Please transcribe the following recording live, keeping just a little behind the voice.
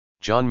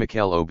John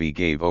Mikel Obi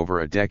gave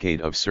over a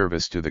decade of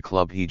service to the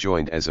club he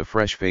joined as a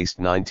fresh-faced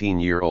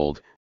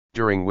 19-year-old,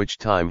 during which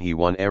time he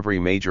won every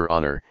major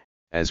honor,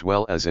 as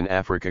well as an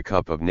Africa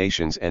Cup of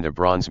Nations and a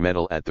bronze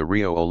medal at the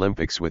Rio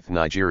Olympics with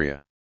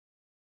Nigeria.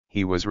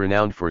 He was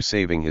renowned for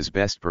saving his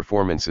best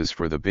performances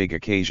for the big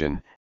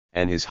occasion,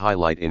 and his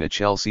highlight in a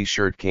Chelsea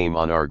shirt came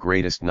on our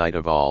greatest night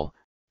of all,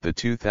 the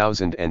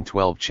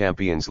 2012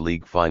 Champions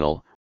League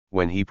final,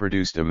 when he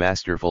produced a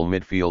masterful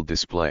midfield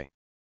display.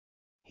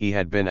 He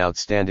had been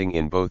outstanding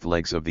in both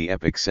legs of the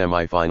epic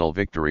semi-final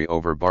victory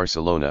over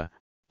Barcelona,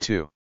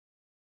 too.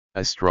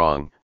 A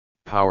strong,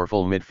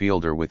 powerful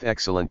midfielder with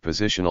excellent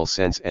positional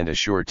sense and a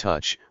sure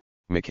touch,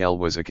 Mikel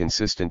was a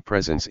consistent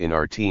presence in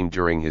our team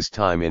during his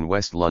time in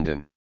West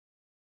London.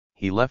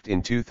 He left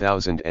in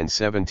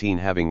 2017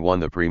 having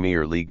won the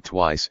Premier League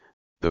twice,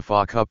 the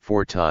FA Cup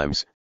 4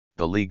 times,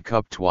 the League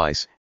Cup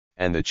twice,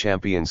 and the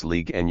Champions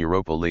League and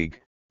Europa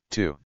League,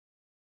 too.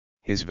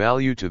 His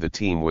value to the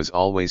team was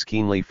always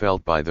keenly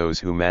felt by those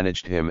who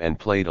managed him and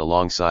played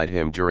alongside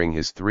him during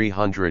his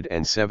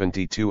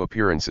 372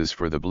 appearances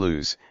for the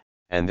Blues,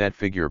 and that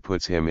figure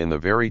puts him in the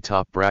very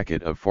top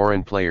bracket of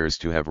foreign players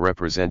to have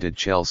represented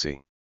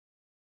Chelsea.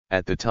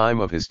 At the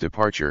time of his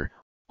departure,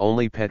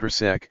 only Petr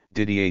Cech,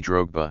 Didier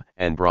Drogba,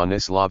 and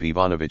Branislav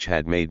Ivanovic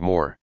had made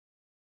more.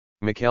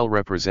 Mikel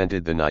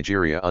represented the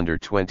Nigeria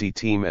under-20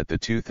 team at the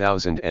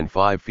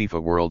 2005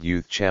 FIFA World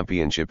Youth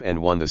Championship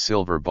and won the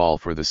silver ball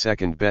for the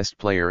second best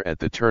player at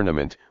the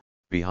tournament,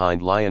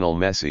 behind Lionel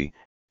Messi,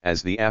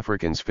 as the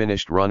Africans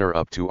finished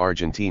runner-up to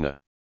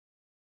Argentina.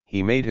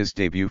 He made his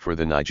debut for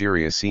the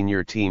Nigeria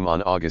senior team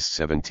on August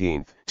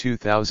 17,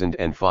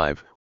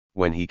 2005,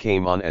 when he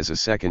came on as a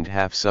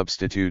second-half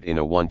substitute in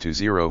a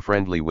 1-0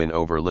 friendly win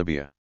over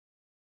Libya.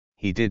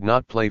 He did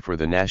not play for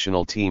the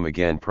national team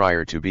again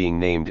prior to being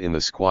named in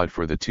the squad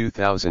for the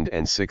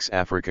 2006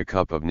 Africa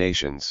Cup of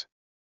Nations.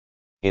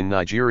 In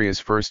Nigeria's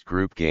first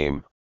group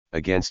game,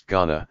 against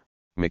Ghana,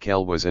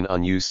 Mikel was an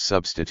unused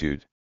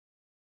substitute.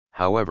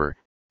 However,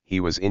 he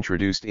was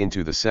introduced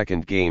into the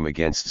second game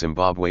against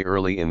Zimbabwe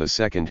early in the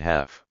second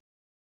half.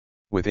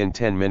 Within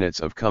 10 minutes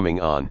of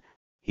coming on,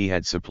 he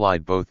had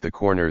supplied both the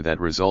corner that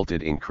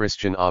resulted in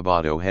Christian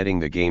Abado heading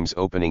the game's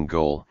opening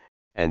goal,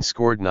 and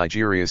scored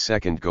Nigeria's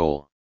second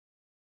goal.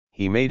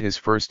 He made his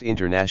first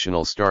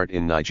international start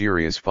in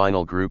Nigeria's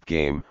final group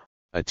game,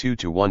 a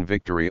 2-1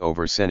 victory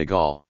over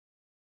Senegal.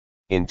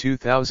 In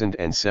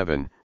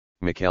 2007,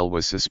 Mikel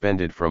was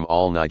suspended from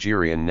all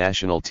Nigerian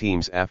national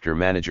teams after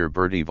manager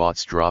Bertie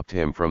Vogts dropped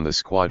him from the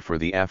squad for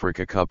the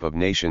Africa Cup of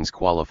Nations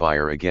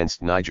qualifier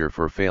against Niger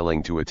for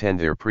failing to attend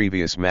their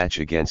previous match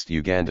against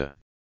Uganda.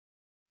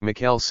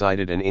 Mikel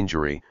cited an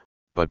injury,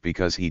 but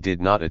because he did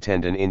not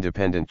attend an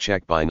independent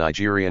check by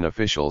Nigerian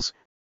officials,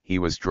 he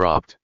was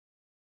dropped.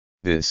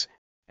 This,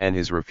 and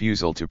his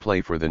refusal to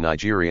play for the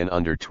Nigerian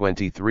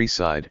under-23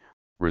 side,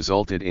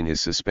 resulted in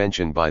his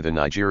suspension by the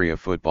Nigeria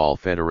Football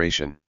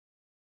Federation.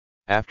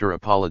 After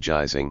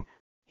apologizing,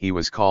 he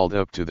was called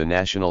up to the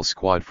national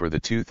squad for the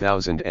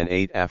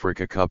 2008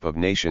 Africa Cup of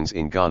Nations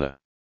in Ghana.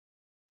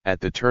 At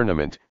the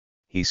tournament,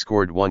 he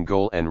scored 1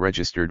 goal and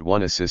registered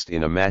 1 assist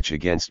in a match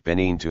against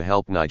Benin to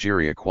help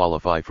Nigeria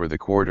qualify for the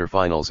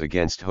quarter-finals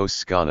against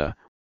hosts Ghana,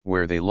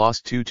 where they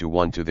lost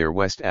 2-1 to their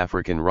West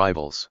African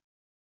rivals.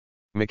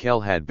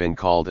 Mikel had been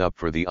called up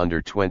for the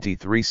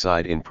under-23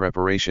 side in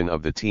preparation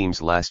of the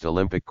team's last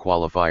Olympic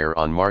qualifier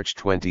on March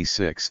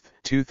 26,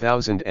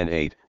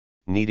 2008,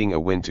 needing a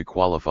win to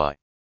qualify.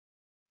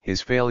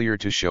 His failure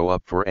to show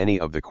up for any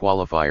of the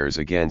qualifiers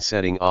again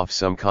setting off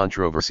some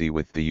controversy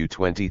with the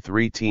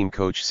U23 team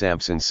coach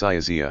Samson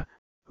Siazia,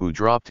 who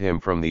dropped him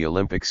from the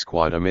Olympic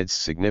squad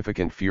amidst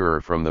significant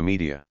furor from the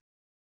media.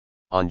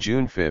 On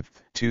June 5,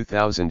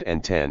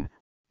 2010,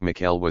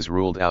 Mikel was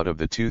ruled out of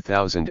the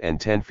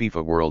 2010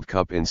 FIFA World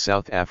Cup in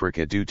South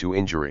Africa due to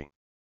injury.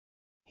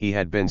 He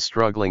had been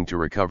struggling to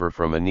recover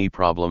from a knee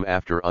problem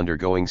after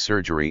undergoing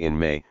surgery in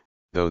May,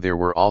 though there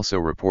were also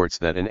reports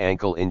that an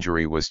ankle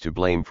injury was to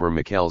blame for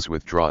Mikel's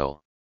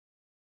withdrawal.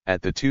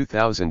 At the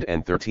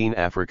 2013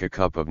 Africa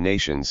Cup of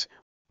Nations,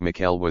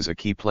 Mikel was a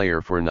key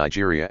player for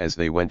Nigeria as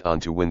they went on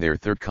to win their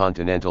third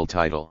continental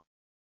title.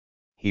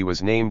 He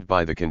was named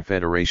by the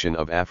Confederation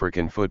of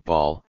African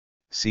Football,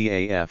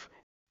 CAF,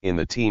 in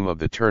the team of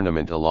the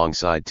tournament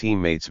alongside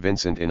teammates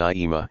Vincent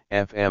Enyeama,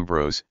 Efe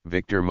Ambrose,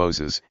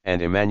 Moses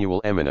and Emmanuel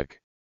Emenike.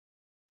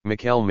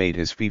 Mikel made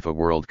his FIFA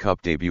World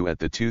Cup debut at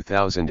the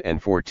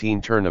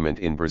 2014 tournament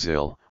in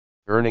Brazil,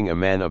 earning a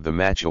Man of the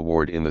Match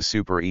award in the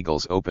Super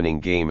Eagles opening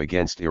game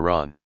against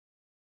Iran.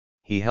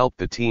 He helped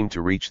the team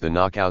to reach the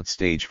knockout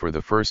stage for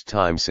the first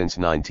time since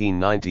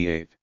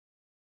 1998.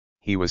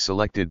 He was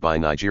selected by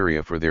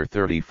Nigeria for their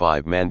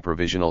 35-man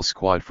provisional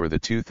squad for the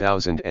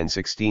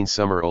 2016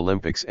 Summer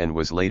Olympics and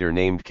was later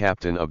named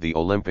captain of the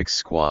Olympics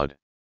squad.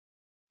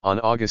 On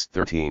August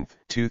 13,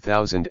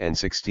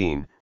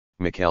 2016,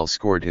 Mikel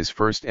scored his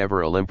first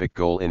ever Olympic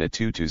goal in a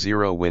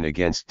 2-0 win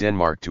against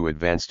Denmark to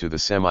advance to the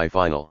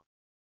semi-final.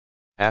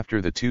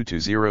 After the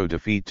 2-0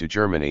 defeat to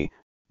Germany,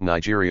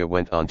 Nigeria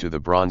went on to the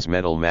bronze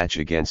medal match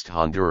against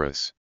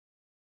Honduras.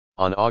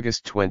 On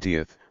August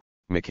 20,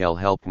 Mikel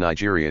helped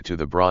Nigeria to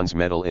the bronze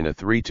medal in a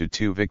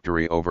 3-2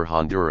 victory over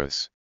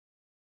Honduras.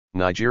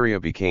 Nigeria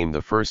became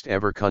the first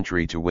ever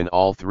country to win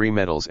all three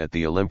medals at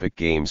the Olympic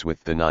Games,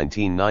 with the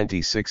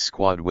 1996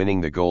 squad winning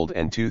the gold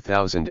and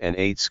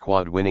 2008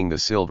 squad winning the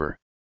silver.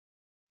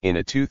 In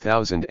a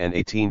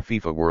 2018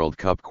 FIFA World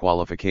Cup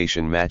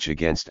qualification match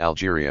against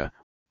Algeria,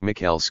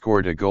 Mikel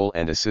scored a goal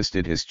and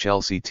assisted his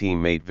Chelsea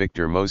teammate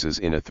Victor Moses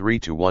in a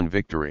 3-1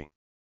 victory.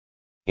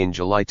 In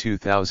July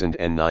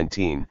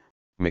 2019,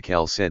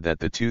 Mikel said that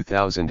the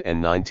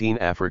 2019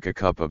 Africa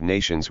Cup of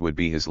Nations would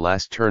be his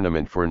last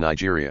tournament for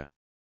Nigeria.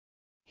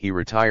 He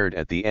retired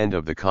at the end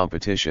of the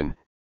competition,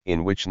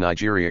 in which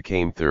Nigeria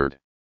came third.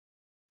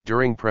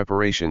 During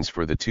preparations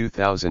for the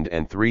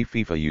 2003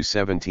 FIFA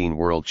U-17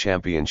 World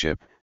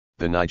Championship,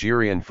 the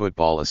Nigerian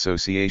Football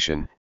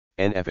Association,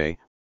 NFA,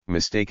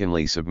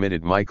 mistakenly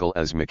submitted Mikel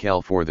as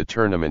Mikel for the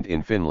tournament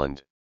in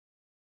Finland.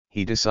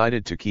 He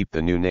decided to keep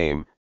the new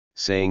name,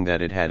 saying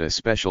that it had a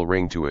special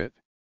ring to it.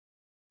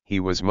 He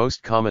was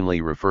most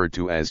commonly referred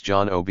to as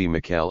John Obi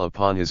Mikel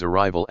upon his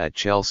arrival at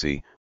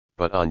Chelsea,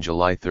 but on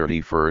July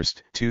 31,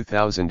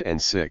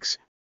 2006,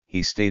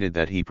 he stated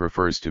that he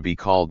prefers to be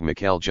called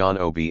Mikel John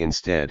Obi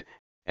instead,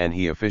 and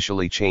he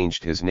officially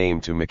changed his name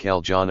to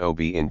Mikel John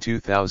Obi in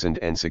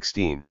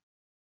 2016.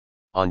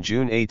 On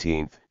June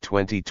 18,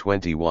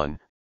 2021,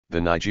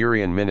 the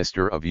Nigerian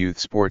Minister of Youth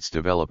Sports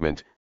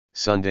Development,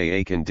 Sunday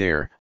Akin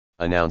Dare,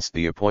 announced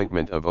the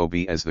appointment of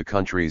Obi as the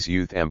country's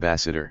youth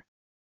ambassador.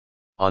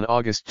 On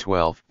August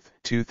 12,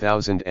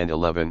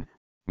 2011,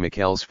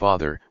 Mikel's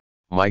father,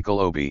 Mikel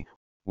Obi,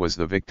 was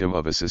the victim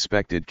of a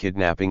suspected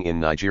kidnapping in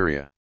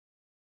Nigeria.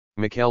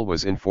 Mikel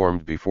was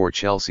informed before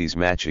Chelsea's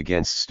match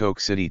against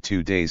Stoke City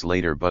 2 days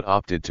later, but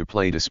opted to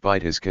play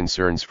despite his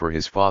concerns for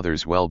his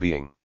father's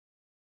well-being.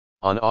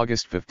 On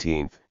August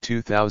 15,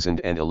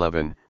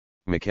 2011,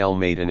 Mikel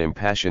made an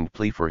impassioned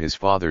plea for his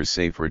father's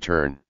safe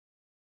return.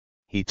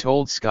 He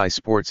told Sky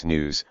Sports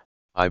News,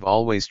 "I've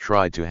always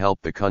tried to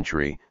help the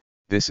country.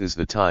 This is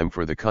the time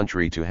for the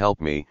country to help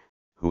me.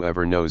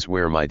 Whoever knows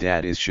where my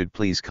dad is should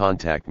please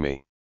contact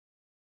me."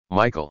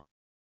 Mikel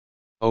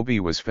Obi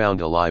was found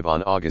alive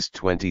on August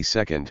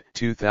 22,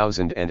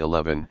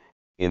 2011,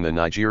 in the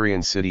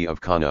Nigerian city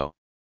of Kano.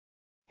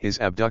 His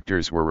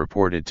abductors were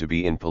reported to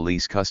be in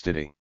police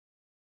custody.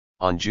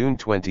 On June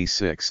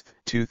 26,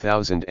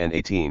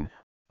 2018,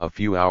 a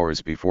few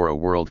hours before a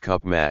World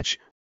Cup match,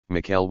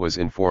 Mikel was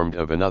informed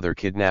of another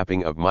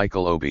kidnapping of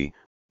Mikel Obi,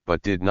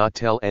 but did not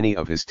tell any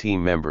of his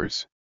team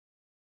members.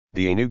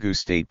 The Enugu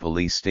State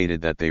Police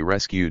stated that they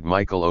rescued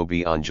Mikel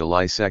Obi on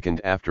July 2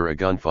 after a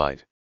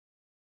gunfight.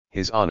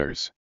 His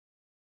honors: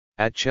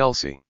 at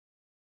Chelsea,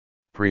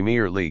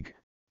 Premier League,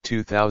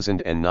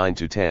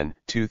 2009-10,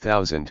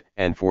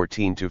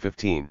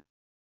 2014-15.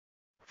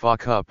 FA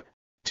Cup,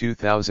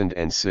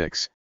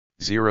 2006,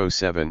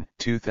 07,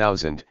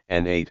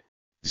 2008,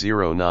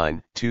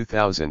 09,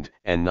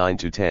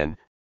 2009-10,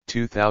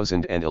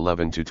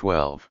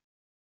 2011-12.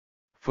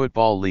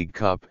 Football League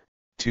Cup,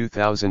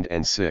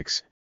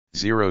 2006,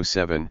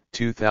 07,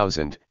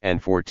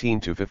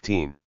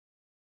 2014-15.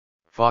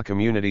 FA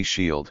Community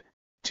Shield,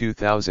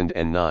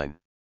 2009.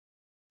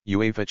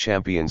 UEFA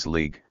Champions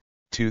League,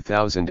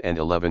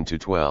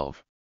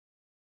 2011-12.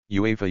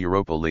 UEFA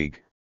Europa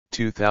League,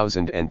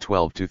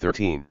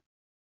 2012-13.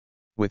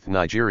 With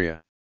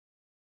Nigeria.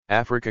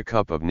 Africa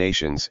Cup of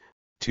Nations,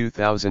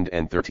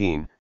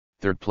 2013,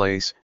 3rd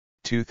place,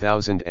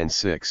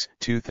 2006,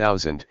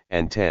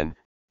 2010,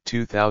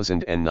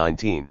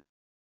 2019.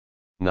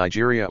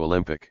 Nigeria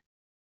Olympic.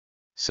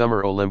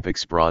 Summer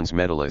Olympics bronze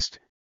medalist,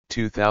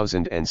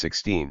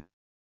 2016.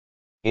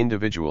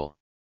 Individual.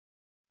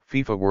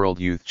 FIFA World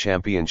Youth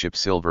Championship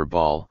silver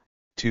ball,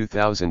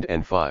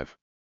 2005.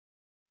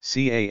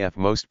 CAF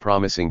Most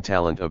Promising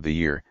Talent of the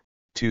Year,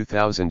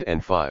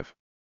 2005.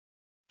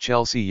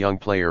 Chelsea Young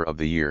Player of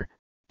the Year,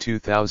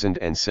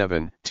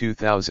 2007,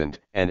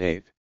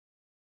 2008.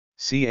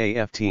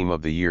 CAF Team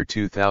of the Year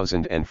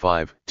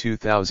 2005,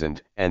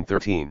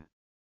 2013.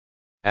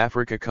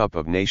 Africa Cup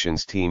of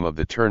Nations Team of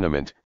the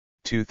Tournament,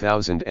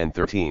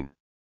 2013.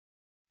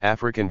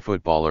 African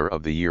Footballer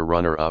of the Year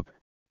Runner-Up,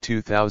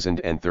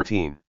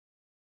 2013.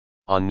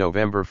 On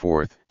November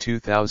 4,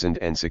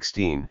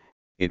 2016,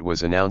 it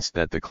was announced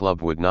that the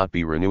club would not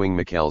be renewing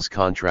Mikel's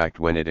contract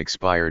when it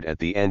expired at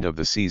the end of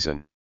the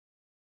season.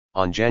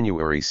 On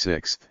January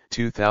 6,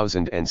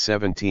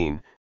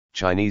 2017,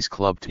 Chinese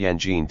club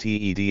Tianjin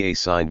Teda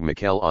signed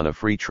Mikel on a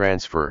free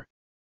transfer.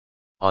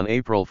 On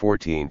April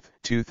 14,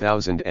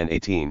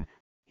 2018,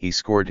 he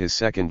scored his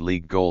second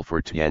league goal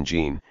for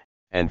Tianjin,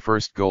 and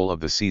first goal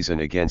of the season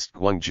against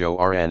Guangzhou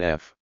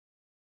RNF.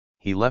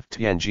 He left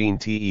Tianjin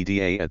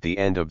Teda at the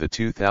end of the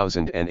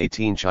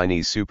 2018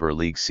 Chinese Super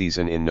League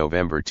season in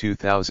November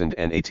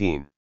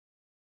 2018.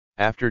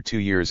 After 2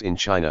 years in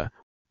China,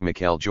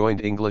 Mikel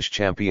joined English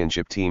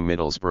Championship team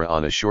Middlesbrough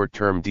on a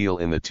short-term deal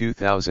in the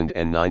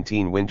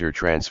 2019 winter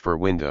transfer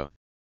window.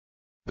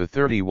 The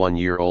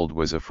 31-year-old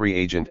was a free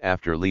agent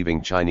after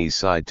leaving Chinese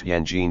side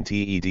Tianjin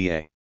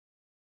Teda.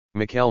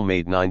 Mikel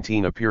made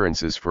 19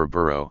 appearances for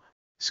Borough,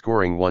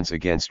 scoring once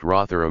against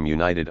Rotherham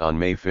United on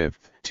May 5,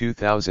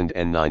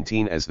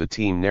 2019 as the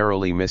team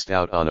narrowly missed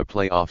out on a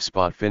playoff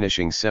spot,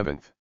 finishing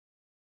 7th.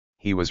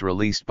 He was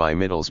released by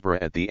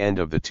Middlesbrough at the end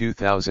of the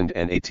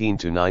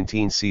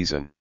 2018-19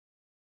 season.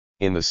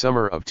 In the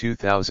summer of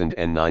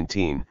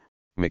 2019,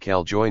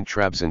 Mikel joined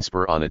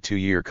Trabzonspor on a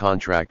 2-year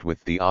contract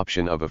with the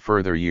option of a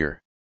further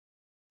year.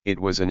 It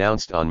was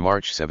announced on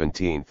March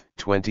 17,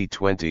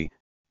 2020,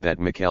 that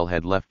Mikel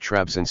had left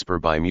Trabzonspor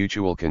by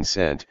mutual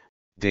consent,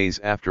 days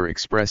after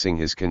expressing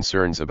his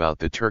concerns about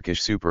the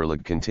Turkish Super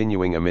League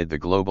continuing amid the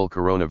global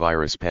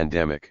coronavirus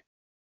pandemic.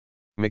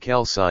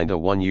 Mikel signed a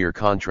 1-year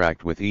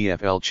contract with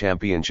EFL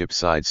Championship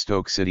side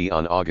Stoke City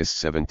on August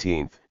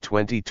 17,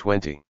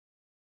 2020.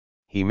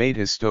 He made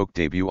his Stoke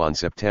debut on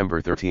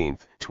September 13,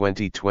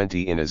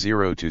 2020 in a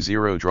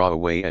 0-0 draw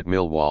away at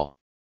Millwall.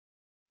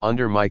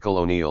 Under Michael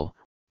O'Neill,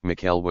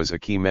 Mikel was a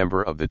key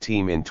member of the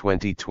team in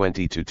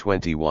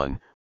 2020-21,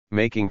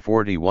 making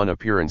 41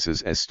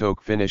 appearances as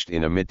Stoke finished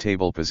in a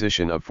mid-table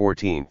position of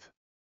 14th.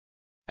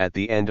 At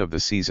the end of the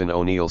season,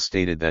 O'Neill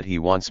stated that he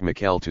wants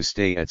Mikel to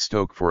stay at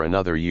Stoke for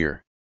another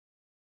year.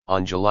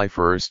 On July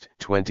 1,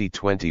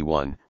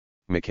 2021,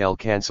 Mikel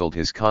cancelled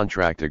his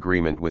contract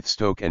agreement with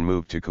Stoke and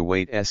moved to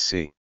Kuwait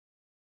SC.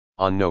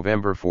 On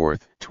November 4,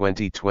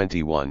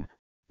 2021,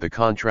 the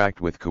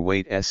contract with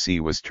Kuwait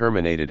SC was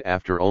terminated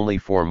after only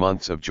 4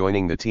 months of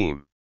joining the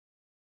team.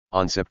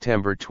 On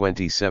September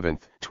 27,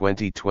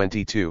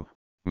 2022,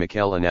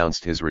 Mikel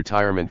announced his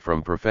retirement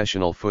from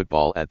professional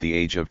football at the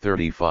age of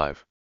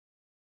 35.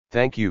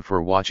 Thank you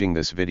for watching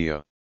this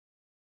video.